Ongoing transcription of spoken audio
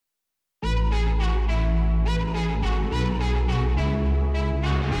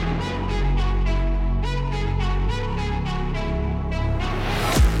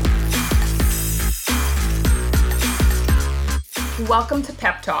welcome to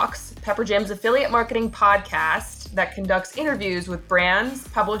Pep Talks, Pepper Jam's affiliate marketing podcast that conducts interviews with brands,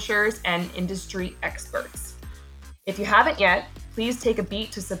 publishers, and industry experts. If you haven't yet, please take a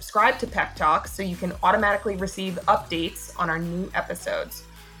beat to subscribe to Pep Talks so you can automatically receive updates on our new episodes.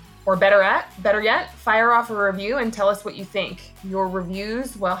 Or better yet, fire off a review and tell us what you think. Your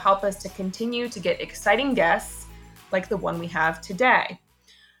reviews will help us to continue to get exciting guests like the one we have today.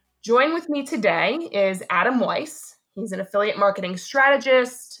 Join with me today is Adam Weiss. He's an affiliate marketing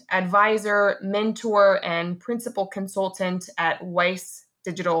strategist, advisor, mentor, and principal consultant at Weiss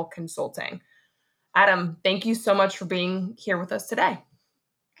Digital Consulting. Adam, thank you so much for being here with us today.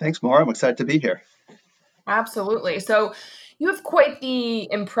 Thanks, Maura. I'm excited to be here. Absolutely. So you have quite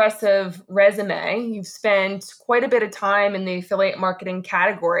the impressive resume. You've spent quite a bit of time in the affiliate marketing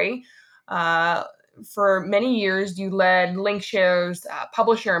category. For many years, you led Linkshare's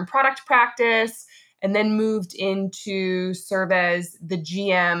publisher and product practice, and then moved into serve as the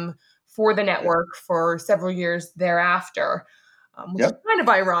GM for the network for several years thereafter, which is kind of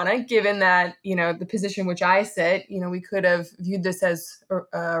ironic given that, the position which I sit, we could have viewed this as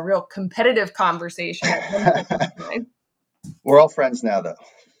a real competitive conversation. We're all friends now, though.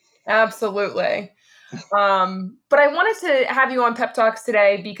 Absolutely. But I wanted to have you on Pep Talks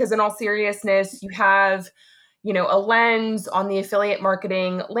today because in all seriousness, you have a lens on the affiliate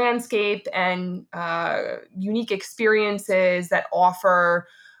marketing landscape and unique experiences that offer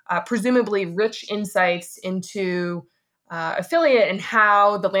presumably rich insights into affiliate and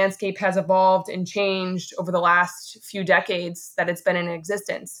how the landscape has evolved and changed over the last few decades that it's been in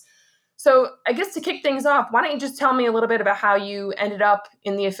existence. So I guess to kick things off, why don't you just tell me a little bit about how you ended up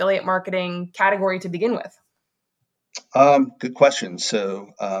in the affiliate marketing category to begin with? Good question.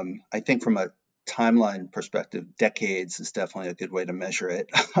 So I think from a timeline perspective, decades is definitely a good way to measure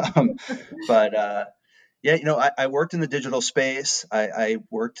it. I worked in the digital space. I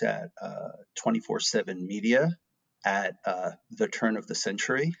worked at 24/7 Media at the turn of the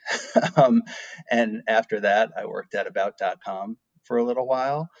century. And after that, I worked at About.com for a little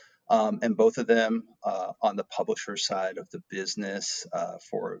while. And both of them on the publisher side of the business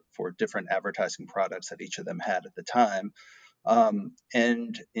for different advertising products that each of them had at the time.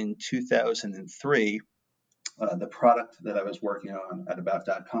 And in 2003, the product that I was working on at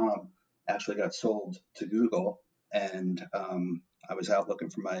About.com actually got sold to Google, and I was out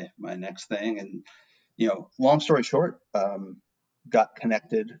looking for my next thing. And long story short, got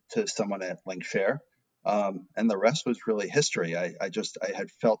connected to someone at Linkshare. And the rest was really history. I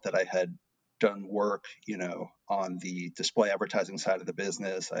had felt that I had done work, on the display advertising side of the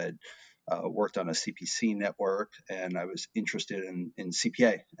business. I had worked on a CPC network, and I was interested in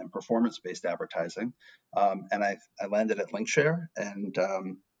CPA and performance-based advertising. And I landed at Linkshare, and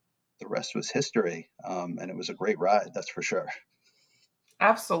the rest was history. And it was a great ride, that's for sure.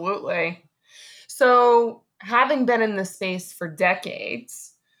 Absolutely. So having been in this space for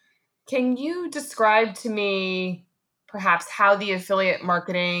decades, can you describe to me perhaps how the affiliate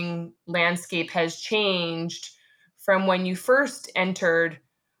marketing landscape has changed from when you first entered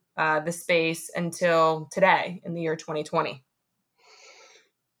the space until today in the year 2020?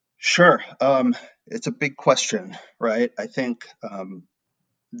 Sure. It's a big question, right? I think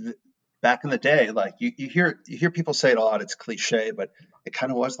back in the day, like you hear people say it a lot, it's cliche, but it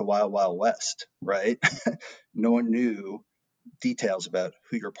kind of was the wild, wild west, right? No one knew details about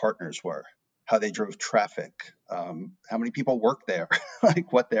who your partners were, how they drove traffic, how many people worked there,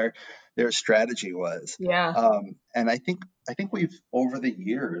 like what their strategy was. Yeah. And I think we've over the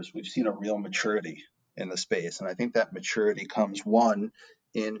years we've seen a real maturity in the space, and I think that maturity comes one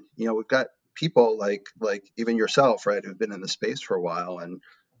in we've got people like even yourself, right, who've been in the space for a while and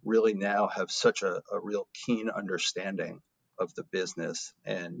really now have such a real keen understanding of the business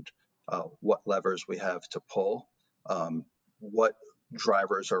and what levers we have to pull. What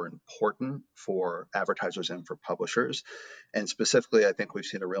drivers are important for advertisers and for publishers. And specifically, I think we've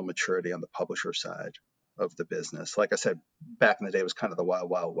seen a real maturity on the publisher side of the business. Like I said, back in the day, it was kind of the wild,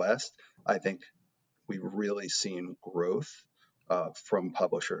 wild west. I think we've really seen growth from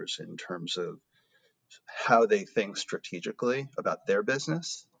publishers in terms of how they think strategically about their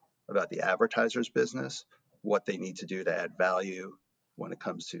business, about the advertiser's business, what they need to do to add value when it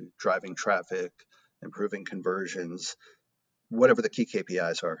comes to driving traffic, improving conversions, whatever the key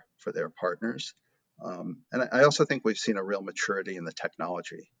KPIs are for their partners. And I also think we've seen a real maturity in the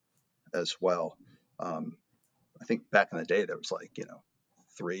technology as well. I think back in the day, there was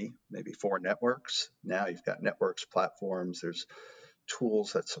 3, maybe 4 networks. Now you've got networks, platforms, there's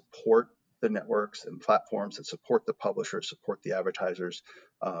tools that support the networks and platforms that support the publishers, support the advertisers.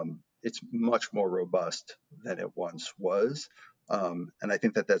 It's much more robust than it once was. And I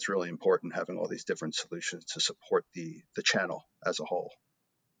think that that's really important, having all these different solutions to support the channel as a whole.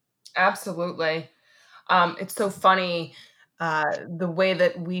 Absolutely. It's so funny, the way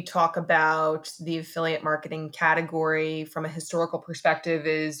that we talk about the affiliate marketing category from a historical perspective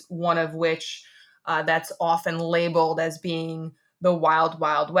is one of which that's often labeled as being the wild,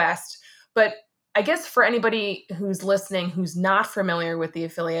 wild west. But I guess for anybody who's listening who's not familiar with the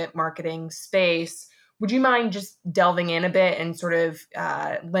affiliate marketing space, would you mind just delving in a bit and sort of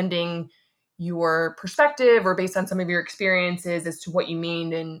lending your perspective or based on some of your experiences as to what you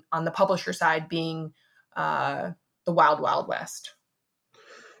mean and on the publisher side being uh, the wild, wild west?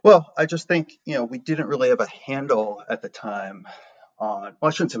 Well, I just think, we didn't really have a handle at the time on, well,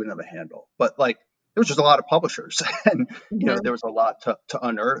 I shouldn't say we didn't have a handle, but like there was just a lot of publishers and, Mhm. there was a lot to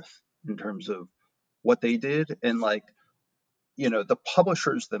unearth in terms of what they did. And like, the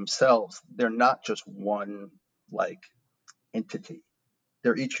publishers themselves, they're not just one like entity,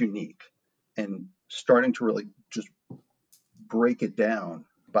 they're each unique. And starting to really just break it down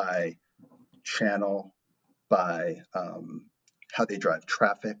by channel, by how they drive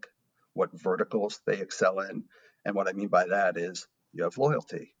traffic, what verticals they excel in. And what I mean by that is you have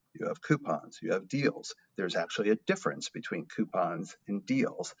loyalty, you have coupons, you have deals. There's actually a difference between coupons and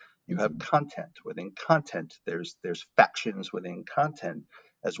deals. You have Mhm. content. Within content, there's factions within content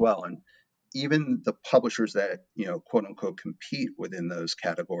as well. And even the publishers that, quote unquote compete within those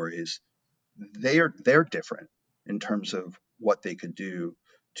categories, they're different in terms of what they could do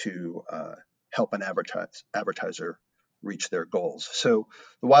to help an advertiser reach their goals. So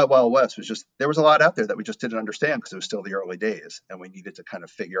the Wild Wild West was just, there was a lot out there that we just didn't understand because it was still the early days, and we needed to kind of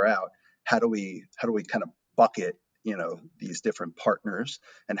figure out how do we kind of bucket these different partners,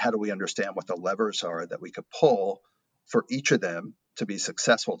 and how do we understand what the levers are that we could pull for each of them to be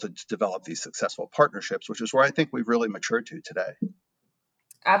successful, to develop these successful partnerships, which is where I think we've really matured to today.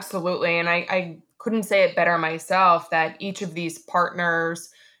 Absolutely. And I couldn't say it better myself that each of these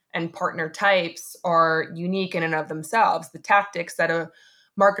partners and partner types are unique in and of themselves. The tactics that a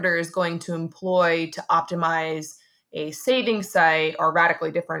marketer is going to employ to optimize a saving site are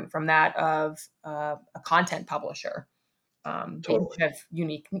radically different from that of a content publisher. They each Totally. have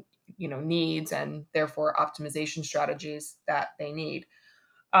unique, needs and therefore optimization strategies that they need.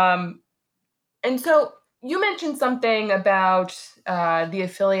 Um, and so you mentioned something about the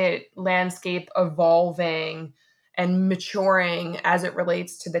affiliate landscape evolving and maturing as it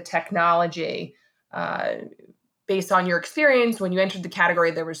relates to the technology. Uh, Based on your experience, when you entered the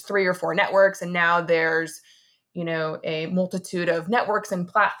category, there was 3 or 4 networks, and now there's, a multitude of networks and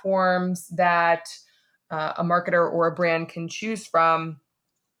platforms that a marketer or a brand can choose from.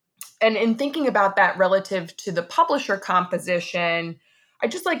 And in thinking about that relative to the publisher composition, I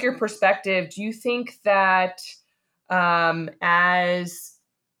just like your perspective. Do you think that as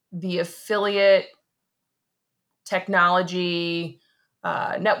the affiliate technology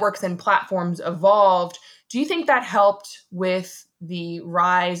networks and platforms evolved, do you think that helped with the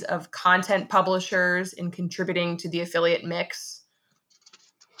rise of content publishers in contributing to the affiliate mix?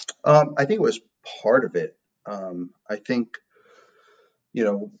 I think it was part of it. I think,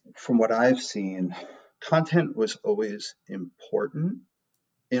 from what I've seen, content was always important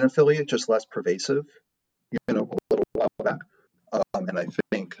in affiliate, just less pervasive, a little while back. And I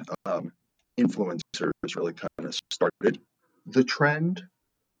think influencers really kind of started the trend.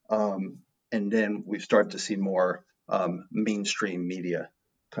 Um, and then we started to see more mainstream media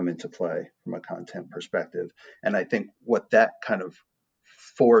come into play from a content perspective. And I think what that kind of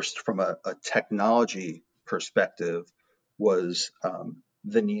forced from a technology perspective was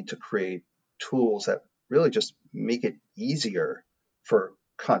the need to create tools that really just make it easier for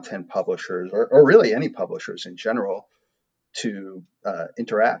content publishers, or really any publishers in general, to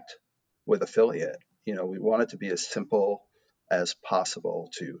interact with affiliate. We want it to be as simple as possible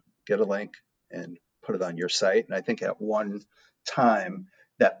to get a link and put it on your site. And I think at one time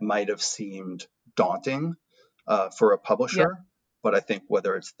that might have seemed daunting for a Yeah. publisher, but I think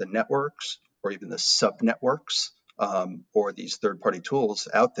whether it's the networks or even the sub networks, or these third party tools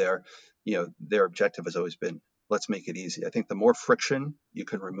out there, their objective has always been, let's make it easy. I think the more friction you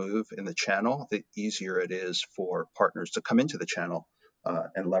can remove in the channel, the easier it is for partners to come into the channel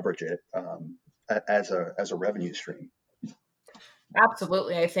and leverage it as a revenue stream.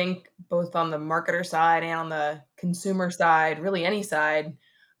 Absolutely. I think both on the marketer side and on the consumer side, really any side,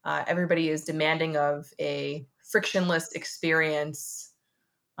 everybody is demanding of a frictionless experience,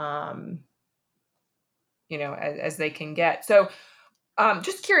 um, as they can get. So,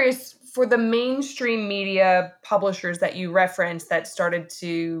 just curious for the mainstream media publishers that you referenced that started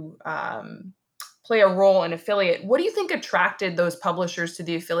to play a role in affiliate. What do you think attracted those publishers to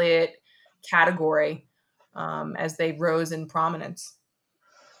the affiliate category as they rose in prominence?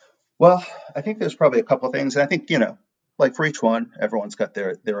 Well, I think there's probably a couple of things. And I think, like for each one, everyone's got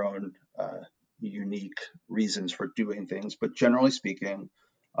their own unique reasons for doing things. But generally speaking,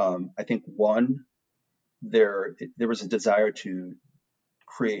 I think one, there was a desire to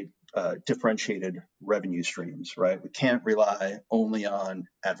create differentiated revenue streams, right? We can't rely only on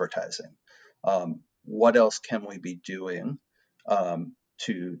advertising. What else can we be doing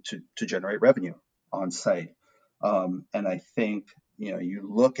to generate revenue on site? And I think you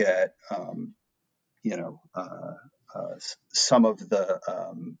look at some of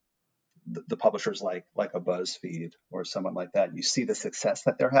the publishers like a BuzzFeed or someone like that. You see the success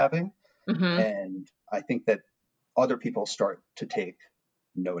that they're having, Mm-hmm. and I think that other people start to take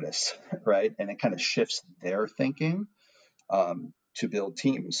notice, right? And it kind of shifts their thinking to build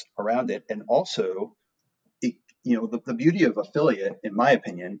teams around it. And also, the beauty of affiliate, in my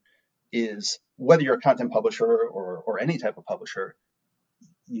opinion, is whether you're a content publisher or any type of publisher,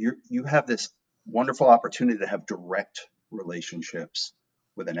 you have this wonderful opportunity to have direct relationships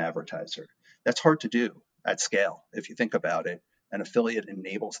with an advertiser. That's hard to do at scale if you think about it. An affiliate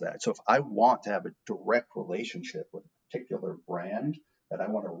enables that. So if I want to have a direct relationship with a particular brand that I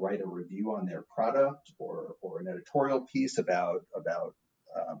want to write a review on their product or an editorial piece about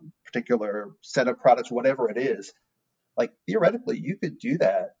particular set of products, whatever it is, like theoretically you could do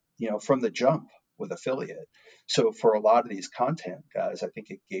that, from the jump with affiliate. So for a lot of these content guys, I think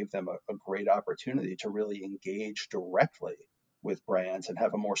it gave them a great opportunity to really engage directly with brands and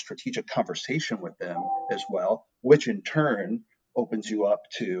have a more strategic conversation with them as well, which in turn opens you up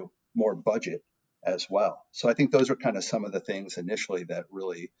to more budget as well. So I think those are kind of some of the things initially that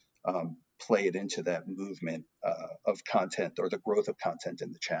really played into that movement of content or the growth of content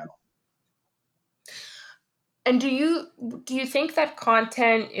in the channel. And do you think that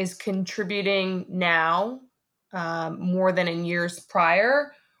content is contributing now more than in years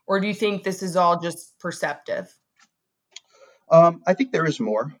prior, or do you think this is all just perceptive? I think there is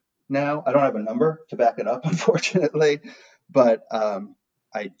more now. I don't have a number to back it up, unfortunately, but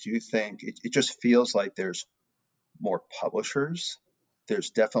I do think it just feels like there's more publishers.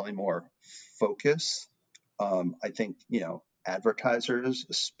 There's definitely more focus. I think, advertisers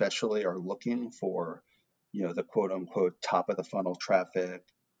especially are looking for, the quote unquote top of the funnel traffic,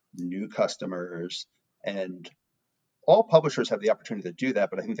 new customers, and all publishers have the opportunity to do that,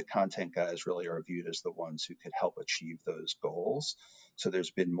 but I think the content guys really are viewed as the ones who could help achieve those goals. So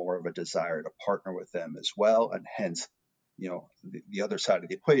there's been more of a desire to partner with them as well, and hence, the other side of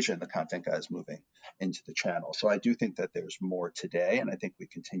the equation, the content guys moving into the channel. So I do think that there's more today, and I think we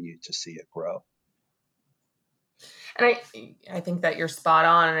continue to see it grow. And I think that you're spot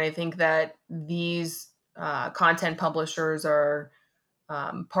on, and I think that these content publishers are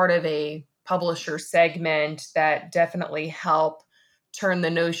part of a publisher segment that definitely help turn the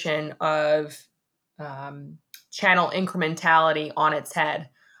notion of channel incrementality on its head.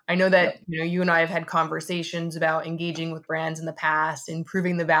 I know that Yep. you and I have had conversations about engaging with brands in the past,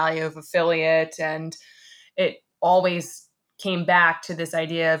 improving the value of affiliate, and it always came back to this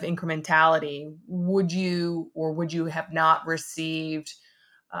idea of incrementality. Would you or would you have not received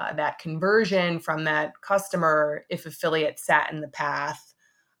that conversion from that customer if affiliate sat in the path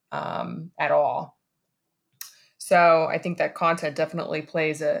at all? So I think that content definitely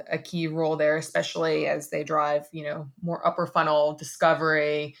plays a key role there, especially as they drive, more upper funnel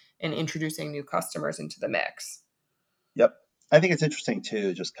discovery and introducing new customers into the mix. Yep. I think it's interesting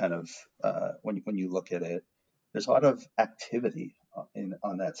too, just kind of when you look at it, there's a lot of activity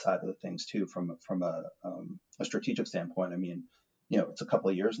on that side of the things too, from a strategic standpoint. I mean, it's a couple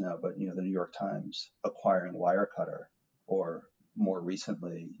of years now, but the New York Times acquiring Wirecutter, or more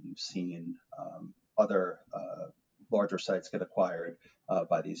recently, you've seen other larger sites get acquired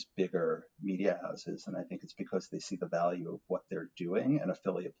by these bigger media houses, and I think it's because they see the value of what they're doing, and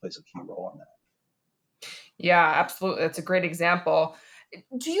affiliate plays a key role in that. Yeah, absolutely. That's a great example.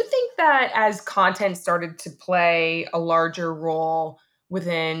 Do you think that as content started to play a larger role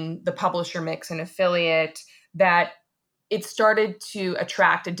within the publisher mix and affiliate, that it started to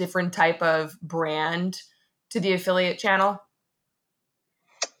attract a different type of brand to the affiliate channel?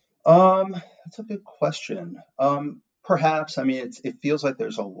 That's a good question. Perhaps. I mean, it feels like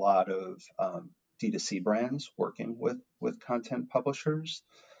there's a lot of D2C brands working with content publishers.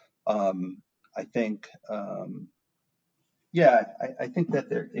 I think, yeah, I think that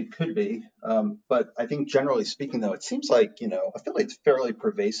it could be. But I think generally speaking, though, it seems like affiliate's fairly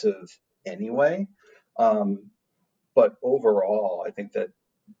pervasive anyway. But overall, I think that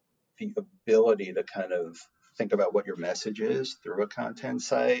the ability to kind of think about what your message is through a content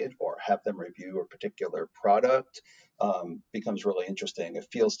site or have them review a particular product becomes really interesting. It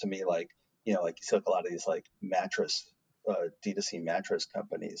feels to me like, like you said, a lot of these like D2C mattress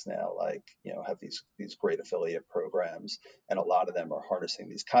companies now, like, have these great affiliate programs, and a lot of them are harnessing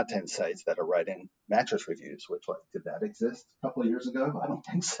these content sites that are writing mattress reviews, which, like, did that exist a couple of years ago? I don't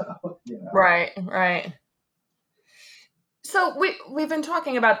think so. Right, right. So we've been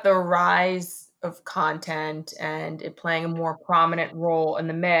talking about the rise of content and it playing a more prominent role in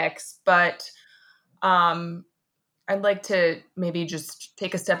the mix, but um, I'd like to maybe just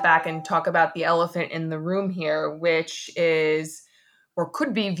take a step back and talk about the elephant in the room here, which is or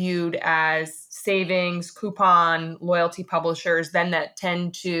could be viewed as savings, coupon, loyalty publishers, then that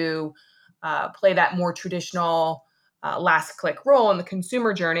tend to play that more traditional last click role in the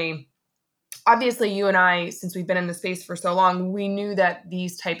consumer journey. Obviously, you and I, since we've been in the space for so long, we knew that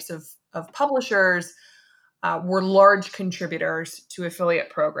these types of publishers were large contributors to affiliate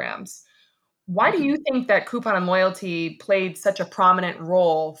programs. Why do you think that coupon and loyalty played such a prominent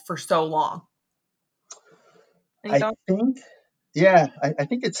role for so long? Any I thoughts? think, yeah, I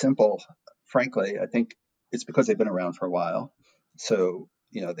think it's simple. Frankly, I think it's because they've been around for a while. So,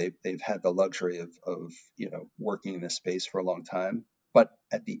 they've had the luxury of working in this space for a long time. But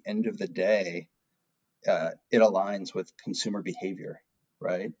at the end of the day, it aligns with consumer behavior,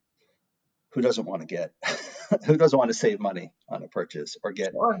 right? Who doesn't want to get, who doesn't want to save money on a purchase or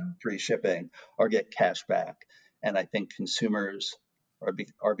get Sure. free shipping or get cash back? And I think consumers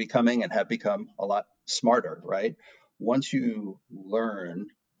are becoming and have become a lot smarter, right? Once you learn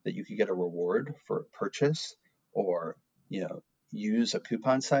that you can get a reward for a purchase, or use a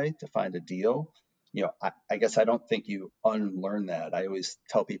coupon site to find a deal, I guess I don't think you unlearn that. I always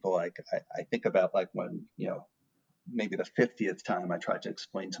tell people, like, I think about, like, when maybe the 50th time I tried to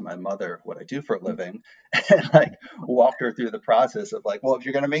explain to my mother what I do for a living, and, like, walked her through the process of, like, well, if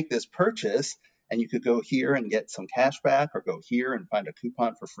you're going to make this purchase and you could go here and get some cash back or go here and find a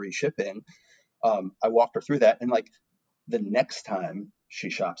coupon for free shipping. I walked her through that. And, like, the next time she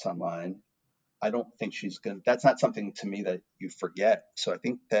shops online, I don't think that's not something to me that you forget. So I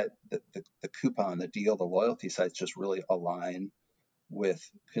think that the coupon, the deal, the loyalty sites just really align with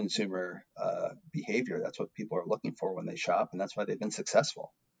consumer behavior. That's what people are looking for when they shop, and that's why they've been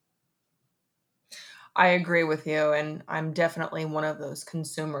successful. I agree with you, and I'm definitely one of those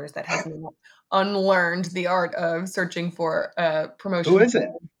consumers that has not unlearned the art of searching for Who promotion.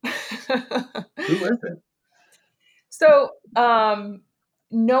 isn't? Who isn't? So,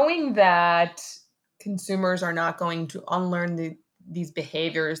 knowing that consumers are not going to unlearn these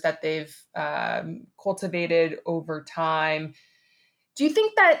behaviors that they've cultivated over time, do you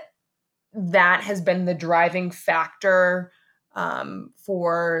think that that has been the driving factor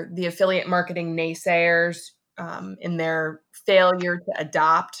for the affiliate marketing naysayers in their failure to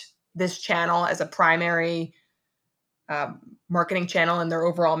adopt this channel as a primary marketing channel in their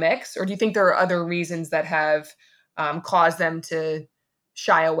overall mix? Or do you think there are other reasons that have caused them to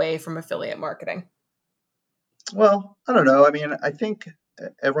shy away from affiliate marketing? Well, I don't know. I mean, I think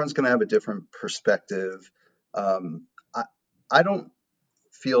everyone's going to have a different perspective. Um, I, I don't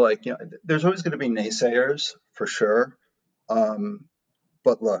feel like, there's always going to be naysayers for sure. Um,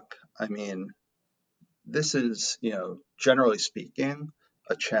 but look, I mean, this is, generally speaking,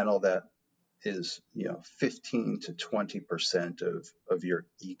 a channel that is, 15 to 20% of your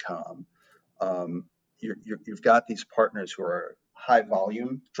e-com. Um, you've got these partners who are high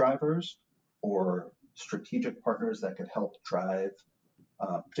volume drivers or strategic partners that could help drive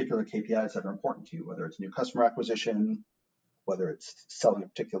particular KPIs that are important to you, whether it's new customer acquisition, whether it's selling a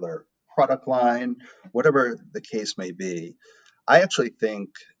particular product line, whatever the case may be. I actually think,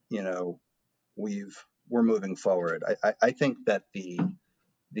 we're moving forward. I think that the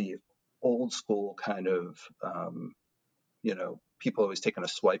old school kind of people always taking a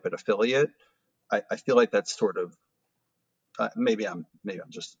swipe at affiliate. I feel like that's sort of maybe I'm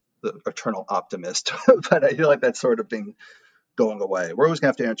just the eternal optimist, but I feel like that's sort of been going away. We're always gonna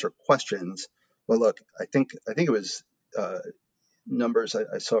have to answer questions. But look, I think it was numbers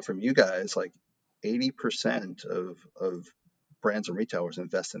I saw from you guys, like 80% of brands and retailers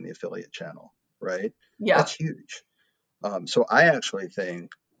invest in the affiliate channel, right? Yeah. That's huge. So I actually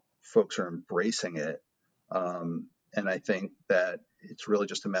think folks are embracing it. And I think that it's really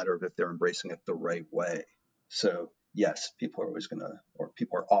just a matter of if they're embracing it the right way. So yes, people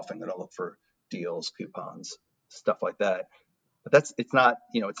are often going to look for deals, coupons, stuff like that. But it's not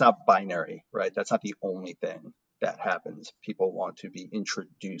binary, right? That's not the only thing that happens. People want to be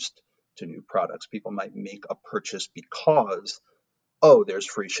introduced to new products. People might make a purchase because oh, there's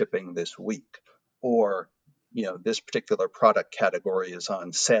free shipping this week, or this particular product category is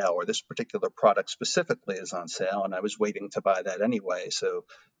on sale, or this particular product specifically is on sale, and I was waiting to buy that anyway. So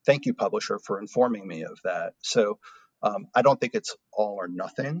thank you, publisher, for informing me of that. So I don't think it's all or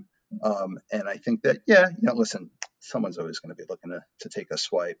nothing. And I think that, listen, someone's always going to be looking to take a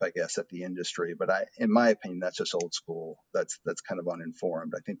swipe, I guess, at the industry. But in my opinion, that's just old school. That's kind of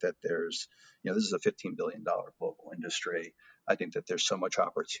uninformed. I think that there's, this is a $15 billion global industry. I think that there's so much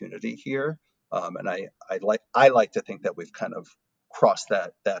opportunity here. And I like to think that we've kind of crossed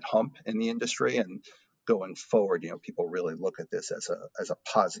that hump in the industry, and going forward, people really look at this as a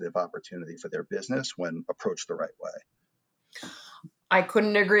positive opportunity for their business when approached the right way. I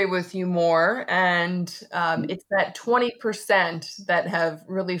couldn't agree with you more. And it's that 20% that have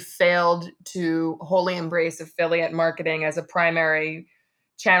really failed to wholly embrace affiliate marketing as a primary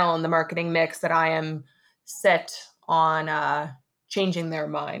channel in the marketing mix that I am set on changing their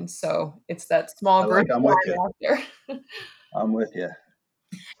minds. So it's that small group. I'm with you. Out there. I'm with you.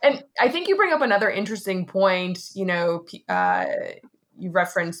 And I think you bring up another interesting point. You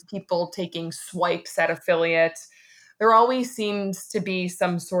referenced people taking swipes at affiliates. There always seems to be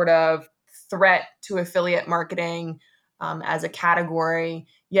some sort of threat to affiliate marketing as a category,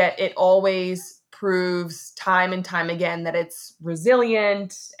 yet it always proves time and time again that it's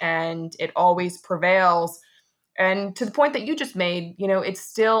resilient and it always prevails. And to the point that you just made, it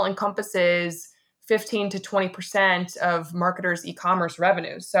still encompasses 15 to 20% of marketers' e-commerce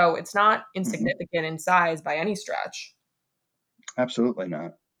revenue. So it's not insignificant in size by any stretch. Absolutely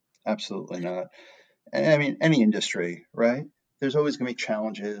not. Absolutely not. I mean, any industry, right? There's always going to be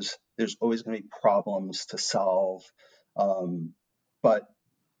challenges. There's always going to be problems to solve. But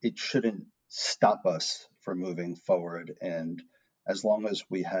it shouldn't stop us from moving forward. And as long as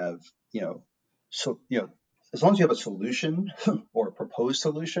we have, as long as you have a solution or a proposed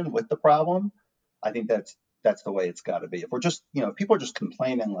solution with the problem, I think that's the way it's got to be. If we're just, if people are just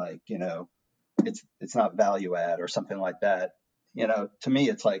complaining like, it's not value add or something like that, to me,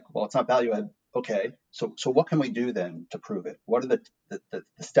 it's like, well, it's not value add. Okay, so what can we do then to prove it? What are the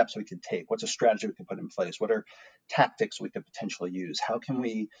steps we could take? What's a strategy we could put in place? What are tactics we could potentially use? How can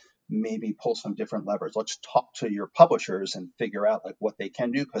we maybe pull some different levers? Let's talk to your publishers and figure out like what they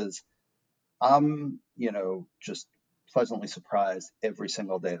can do, because I'm, just pleasantly surprised every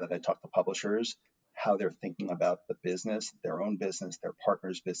single day that I talk to publishers how they're thinking about the business, their own business, their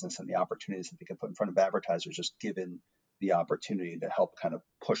partner's business, and the opportunities that they can put in front of advertisers, just given the opportunity to help kind of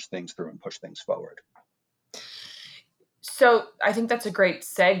push things through and push things forward. So I think that's a great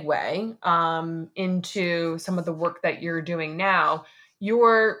segue into some of the work that you're doing now.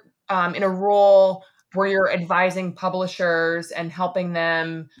 You're in a role where you're advising publishers and helping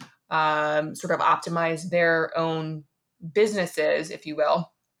them sort of optimize their own businesses, if you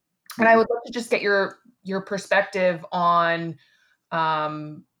will. And I would love to just get your perspective on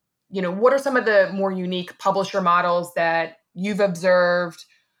what are some of the more unique publisher models that you've observed,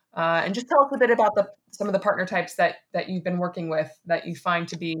 and just tell us a bit about some of the partner types that you've been working with that you find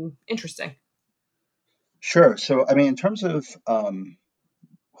to be interesting. Sure. So, I mean, in terms of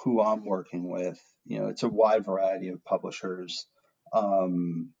who I'm working with, it's a wide variety of publishers,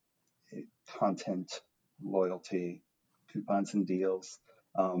 content, loyalty, coupons and deals,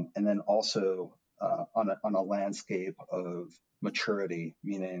 and then also on a landscape of maturity,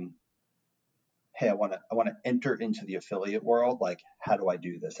 meaning, hey, I want to enter into the affiliate world. Like, how do I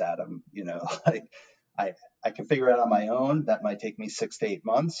do this, Adam? Like I can figure it out on my own. That might take me 6 to 8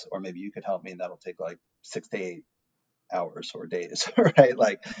 months, or maybe you could help me, and that'll take like 6 to 8 hours or days, right?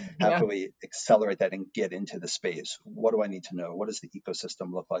 Like, how can we accelerate that and get into the space? What do I need to know? What does the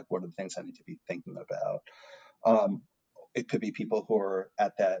ecosystem look like? What are the things I need to be thinking about? It could be people who are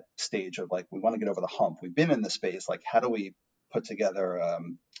at that stage of like, we want to get over the hump. We've been in the space. Like, how do we put together,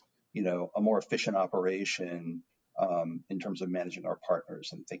 a more efficient operation in terms of managing our partners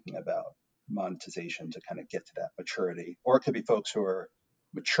and thinking about monetization to kind of get to that maturity? Or it could be folks who are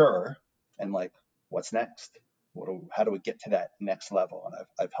mature and like, what's next? How do we get to that next level? And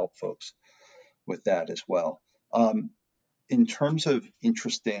I've helped folks with that as well. In terms of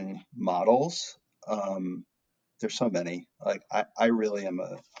interesting models, there's so many. Like I really am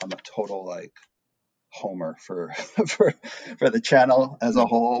I'm a total like homer for for the channel as a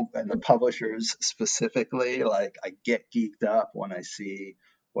whole and the publishers specifically. Like, I get geeked up when I see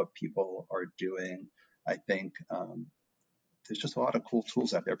what people are doing. I think there's just a lot of cool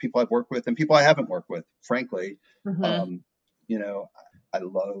tools out there. People I've worked with and people I haven't worked with, frankly. I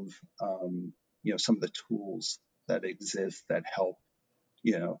love some of the tools that exist that help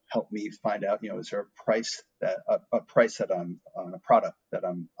help me find out, is there a price that I'm on a product that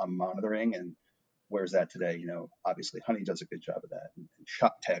I'm monitoring, and where's that today? Obviously Honey does a good job of that, and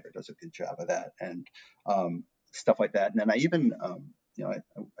Shop Tagger does a good job of that, and stuff like that. And then I even, I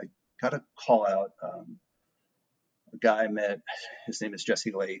got to call out a guy I met. His name is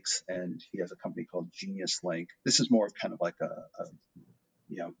Jesse Lakes, and he has a company called Genius Link. This is more of kind of like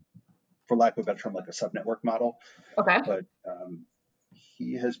for lack of a better term, like a subnetwork model. Okay. But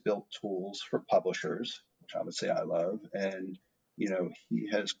he has built tools for publishers, which obviously I love. And, he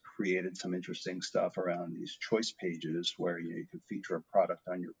has created some interesting stuff around these choice pages where, you can feature a product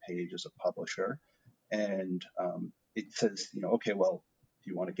on your page as a publisher. And it says, okay, well,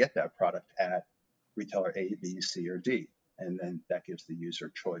 do you want to get that product at retailer A, B, C, or D? And then that gives the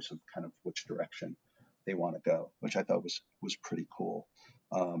user choice of kind of which direction they want to go, which I thought was pretty cool.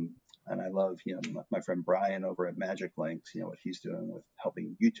 And I love, my friend Brian over at Magic Links, what he's doing with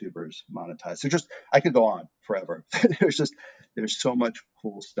helping YouTubers monetize. So I could go on forever. There's so much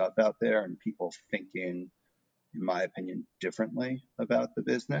cool stuff out there, and people thinking, in my opinion, differently about the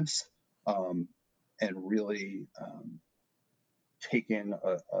business, and really taking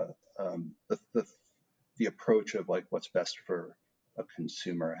the approach of like what's best for a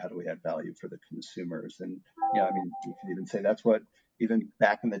consumer. How do we add value for the consumers? And you can even say that's what, even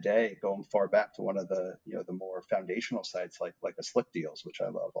back in the day, going far back to one of the the more foundational sites like a Slick Deals, which I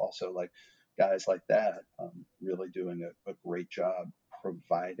love. Also, like guys like that really doing a great job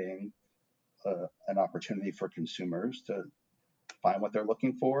providing an opportunity for consumers to find what they're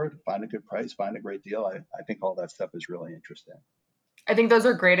looking for, find a good price, find a great deal. I think all that stuff is really interesting. I think those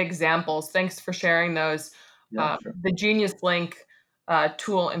are great examples. Thanks for sharing those. Yeah, sure. The Genius Link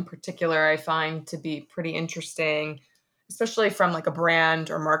tool in particular, I find to be pretty interesting, especially from like a brand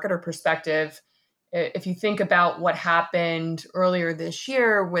or marketer perspective. If you think about what happened earlier this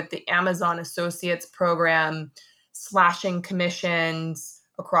year with the Amazon Associates program slashing commissions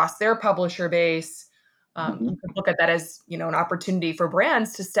across their publisher base, you could look at that as, an opportunity for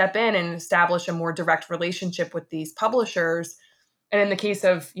brands to step in and establish a more direct relationship with these publishers. And in the case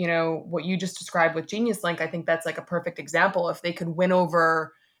of, what you just described with Genius Link, I think that's like a perfect example. If they could win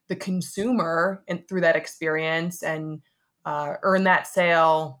over the consumer and through that experience and earn that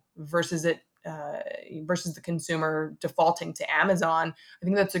sale versus the consumer defaulting to Amazon, I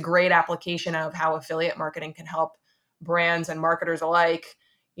think that's a great application of how affiliate marketing can help brands and marketers alike,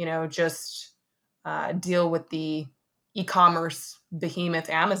 just deal with the e-commerce behemoth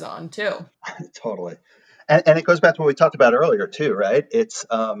Amazon too. Totally. And it goes back to what we talked about earlier too, right? It's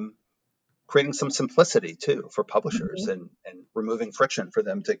creating some simplicity too for publishers, and removing friction for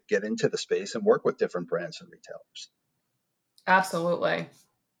them to get into the space and work with different brands and retailers. Absolutely.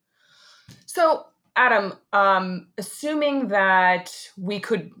 So, Adam, assuming that we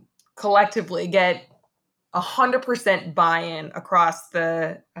could collectively get 100% buy-in across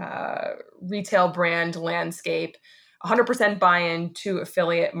the retail brand landscape, 100% buy-in to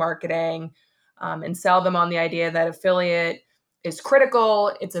affiliate marketing, and sell them on the idea that affiliate is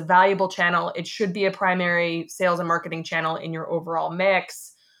critical, it's a valuable channel, it should be a primary sales and marketing channel in your overall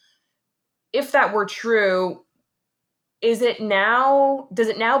mix. If that were true, does it now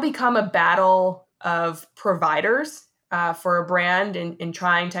become a battle of providers for a brand in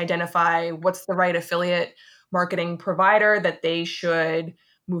trying to identify what's the right affiliate marketing provider that they should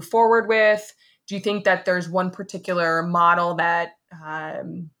move forward with? Do you think that there's one particular model that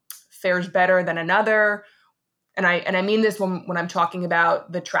fares better than another? And I mean this when I'm talking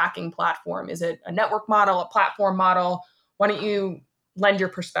about the tracking platform. Is it a network model, a platform model? Why don't you lend your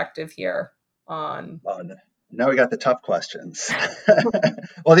perspective here on... Now we got the tough questions.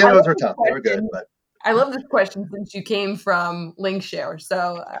 Well, the other ones were tough. They were good, but I love this question since you came from Linkshare.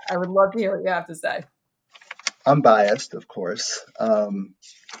 So I would love to hear what you have to say. I'm biased, of course.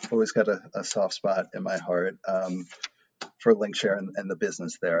 Always got a soft spot in my heart for Linkshare and the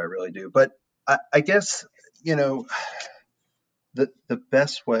business there. I really do. But I guess, the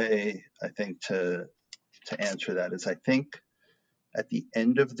best way, I think, to answer that is, I think at the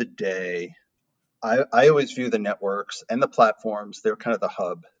end of the day, I always view the networks and the platforms, they're kind of the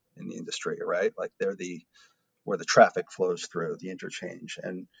hub in the industry, right? Like they're where the traffic flows through, the interchange.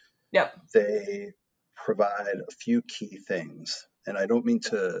 And they provide a few key things. And I don't mean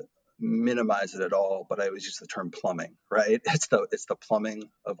to minimize it at all, but I always use the term plumbing, right? It's the plumbing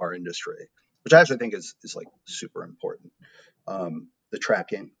of our industry, which I actually think is like super important. The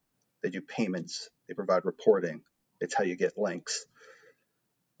tracking, they do payments, they provide reporting. It's how you get links.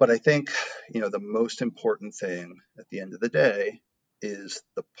 But I think, the most important thing at the end of the day is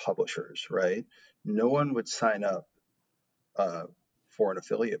the publishers, right? No one would sign up for an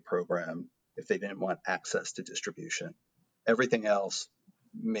affiliate program if they didn't want access to distribution. Everything else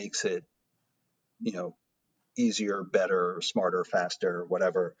makes it, easier, better, smarter, faster,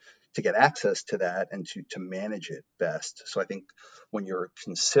 whatever, to get access to that and to manage it best. So I think when you're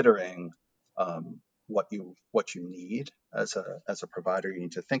considering what you need as a provider, you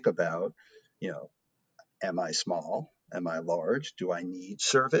need to think about, you know, am I small? Am I large? Do I need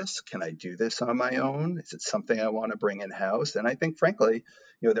service? Can I do this on my own? Is it something I want to bring in house? And I think, frankly,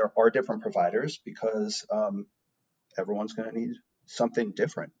 there are different providers because everyone's going to need something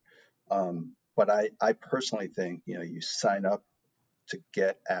different. But I personally think, you sign up to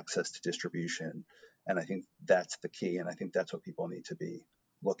get access to distribution. And I think that's the key. And I think that's what people need to be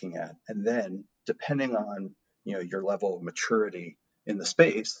looking at. And then depending on, your level of maturity in the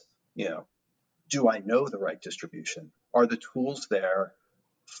space, do I know the right distribution? Are the tools there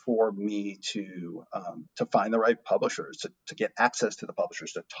for me to find the right publishers, to get access to the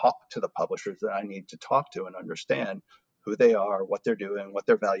publishers, to talk to the publishers that I need to talk to and understand who they are, what they're doing, what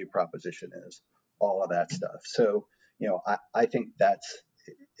their value proposition is, all of that stuff. So, I think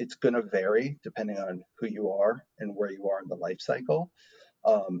it's going to vary depending on who you are and where you are in the life cycle.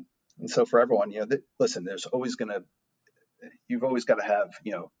 And so for everyone, listen, you've always got to have,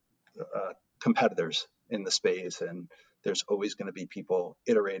 competitors in the space, and there's always going to be people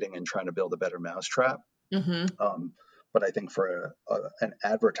iterating and trying to build a better mousetrap. But I think for an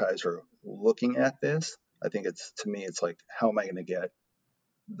advertiser looking at this, I think to me, it's like, how am I going to get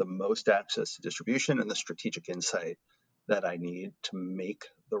the most access to distribution and the strategic insight that I need to make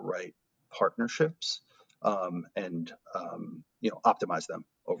the right partnerships and optimize them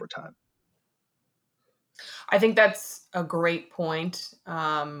over time. I think that's a great point,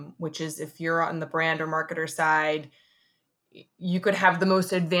 which is if you're on the brand or marketer side, you could have the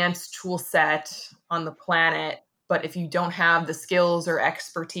most advanced tool set on the planet, but if you don't have the skills or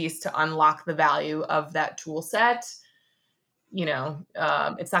expertise to unlock the value of that tool set,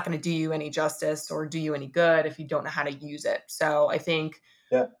 it's not going to do you any justice or do you any good if you don't know how to use it. So I think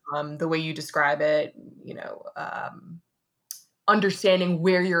the way you describe it, understanding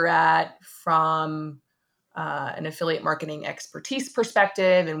where you're at from an affiliate marketing expertise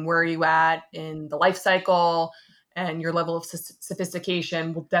perspective and where you at in the life cycle and your level of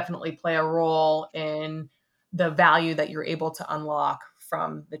sophistication will definitely play a role in the value that you're able to unlock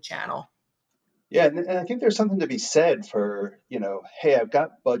from the channel. Yeah, and I think there's something to be said for, hey, I've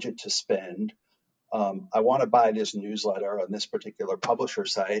got budget to spend. I want to buy this newsletter on this particular publisher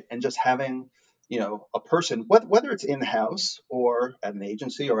site, and just having, a person, whether it's in-house or at an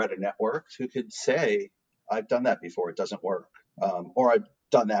agency or at a network, who could say, I've done that before, it doesn't work. Or I've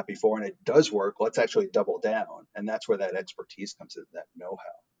done that before and it does work. Let's actually double down. And that's where that expertise comes in, that know-how.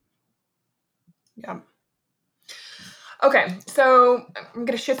 Yeah. Okay, so I'm going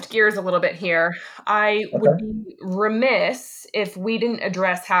to shift gears a little bit here. I would be remiss if we didn't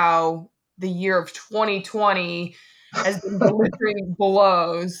address how the year of 2020 has been delivering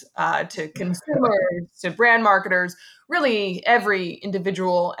blows to consumers, to brand marketers. Really, every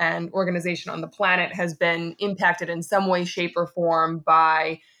individual and organization on the planet has been impacted in some way, shape, or form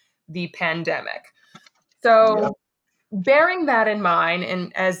by the pandemic. So, bearing that in mind,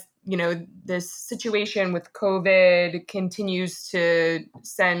 and as this situation with COVID continues to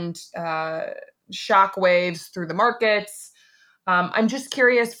send shockwaves through the markets, I'm just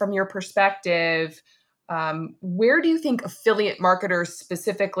curious from your perspective, where do you think affiliate marketers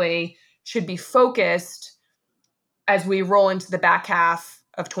specifically should be focused as we roll into the back half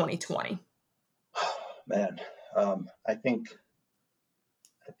of 2020? Man, I think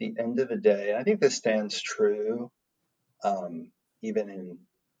at the end of the day, I think this stands true even in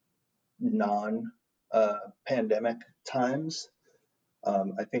non-pandemic times.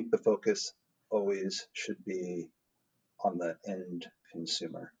 I think the focus always should be on the end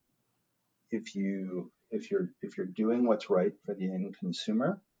consumer. If you're doing what's right for the end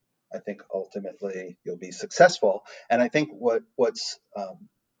consumer, I think ultimately you'll be successful. And I think what's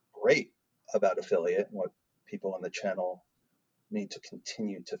great about affiliate, and what people on the channel need to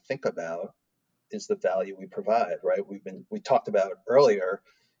continue to think about, is the value we provide. Right? We talked about earlier,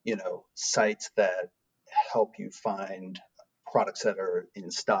 sites that help you find products that are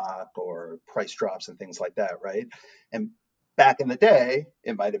in stock or price drops and things like that, right? And back in the day,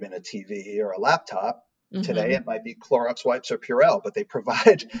 it might have been a TV or a laptop. Mm-hmm. Today, it might be Clorox wipes or Purell, but they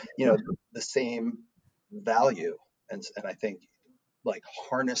provide, the same value. And I think like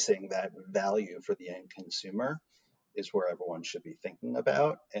harnessing that value for the end consumer is where everyone should be thinking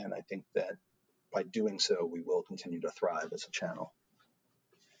about. And I think that by doing so, we will continue to thrive as a channel.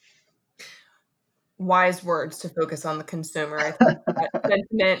 wise words to focus on the consumer. I think that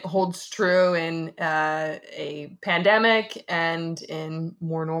sentiment holds true in a pandemic and in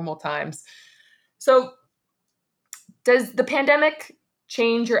more normal times. So, does the pandemic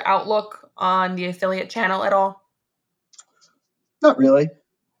change your outlook on the affiliate channel at all? Not really.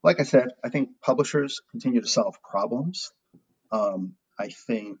 Like I said, I think publishers continue to solve problems. I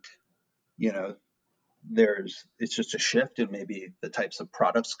think, you know, it's just a shift in maybe the types of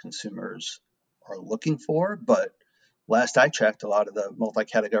products consumers are looking for. But last I checked, a lot of the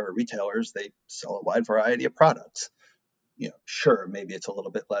multi-category retailers, they sell a wide variety of products. Sure, maybe it's a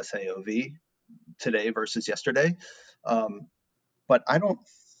little bit less AOV today versus yesterday. But I don't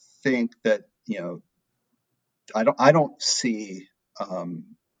think that, I don't see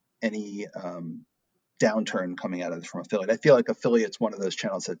any downturn coming out of this from affiliate. I feel like affiliate's one of those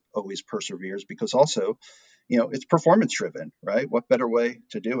channels that always perseveres because also, it's performance driven, right? What better way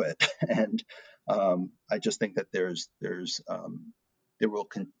to do it? And I just think that there will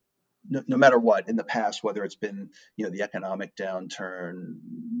no matter what in the past, whether it's been the economic downturn,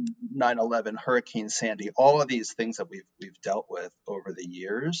 9/11, Hurricane Sandy, all of these things that we've dealt with over the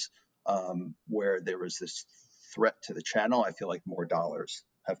years, where there was this threat to the channel, I feel like more dollars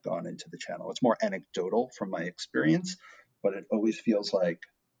have gone into the channel. It's more anecdotal from my experience, but it always feels like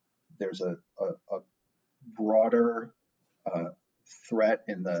there's a broader threat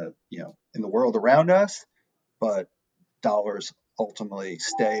in the world around us, but dollars ultimately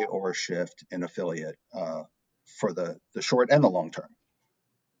stay or shift in affiliate for the short and the long term.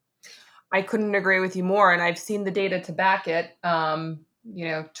 I couldn't agree with you more, and I've seen the data to back it.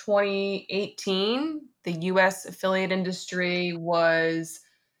 2018, the U.S. affiliate industry was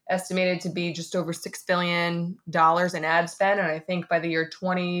estimated to be just over $6 billion in ad spend. And I think by the year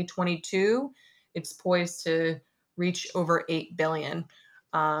 2022, it's poised to reach over $8 billion.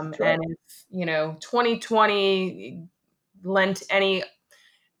 Right. And if, 2020 lent any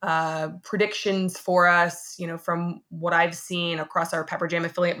predictions for us, from what I've seen across our Pepper Jam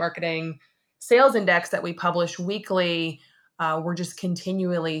affiliate marketing sales index that we publish weekly, we're just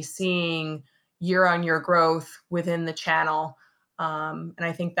continually seeing year-on-year growth within the channel. And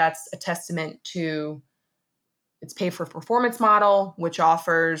I think that's a testament to its pay-for-performance model, which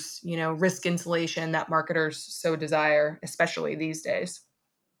offers, risk insulation that marketers so desire, especially these days.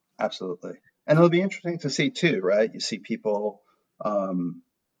 Absolutely. And it'll be interesting to see too, right? You see people,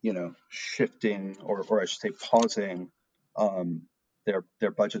 shifting or I should say pausing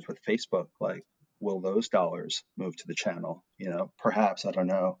their budgets with Facebook. Like, will those dollars move to the channel? Perhaps, I don't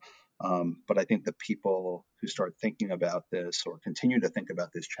know. But I think the people who start thinking about this or continue to think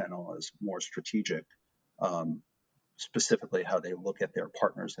about this channel as more strategic, specifically how they look at their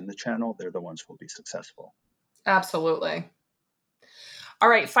partners in the channel, they're the ones who will be successful. Absolutely. All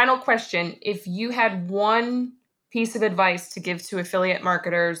right, final question. If you had one piece of advice to give to affiliate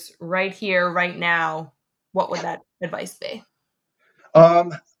marketers right here, right now, what would that advice be?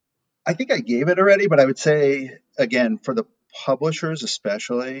 I think I gave it already, but I would say, again, for the publishers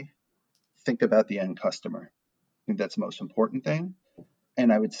especially, think about the end customer. I think that's the most important thing.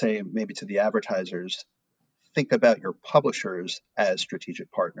 And I would say maybe to the advertisers, think about your publishers as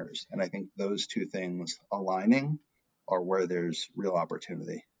strategic partners. And I think those two things aligning are where there's real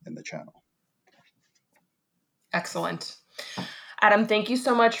opportunity in the channel. Excellent. Adam, thank you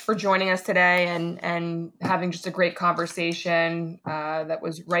so much for joining us today and having just a great conversation that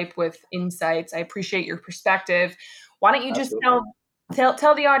was ripe with insights. I appreciate your perspective. Why don't you just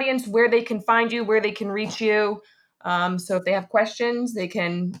tell the audience where they can find you, where they can reach you. So if they have questions, they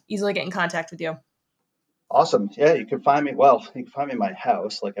can easily get in contact with you. Awesome. Yeah, you can find me. Well, you can find me in my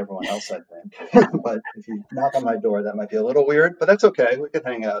house like everyone else, I think. But if you knock on my door, that might be a little weird, but that's okay. We can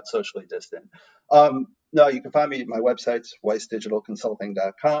hang out socially distant. No, you can find me at my website's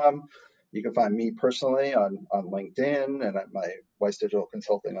weissdigitalconsulting.com. You can find me personally on LinkedIn and at my Weiss Digital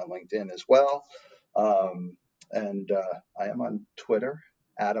Consulting on LinkedIn as well. And I am on Twitter,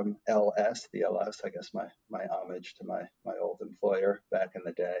 Adam LS, the LS, I guess my homage to my old employer back in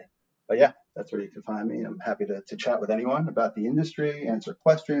the day. But yeah, that's where you can find me. I'm happy to chat with anyone about the industry, answer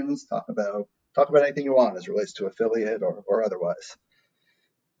questions, talk about anything you want as it relates to affiliate or otherwise.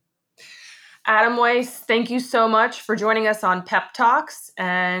 Adam Weiss, thank you so much for joining us on Pep Talks,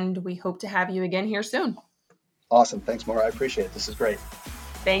 and we hope to have you again here soon. Awesome. Thanks, Maura. I appreciate it. This is great.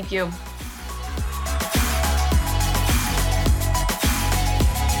 Thank you.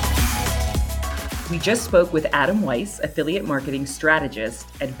 We just spoke with Adam Weiss, affiliate marketing strategist,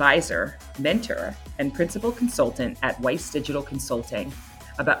 advisor, mentor, and principal consultant at Weiss Digital Consulting,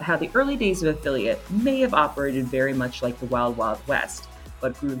 about how the early days of affiliate may have operated very much like the Wild Wild West,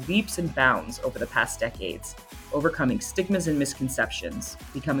 but grew leaps and bounds over the past decades, overcoming stigmas and misconceptions,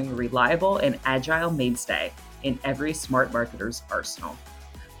 becoming a reliable and agile mainstay in every smart marketer's arsenal.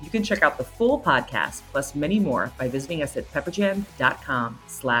 You can check out the full podcast plus many more by visiting us at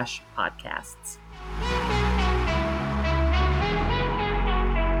pepperjam.com/podcasts.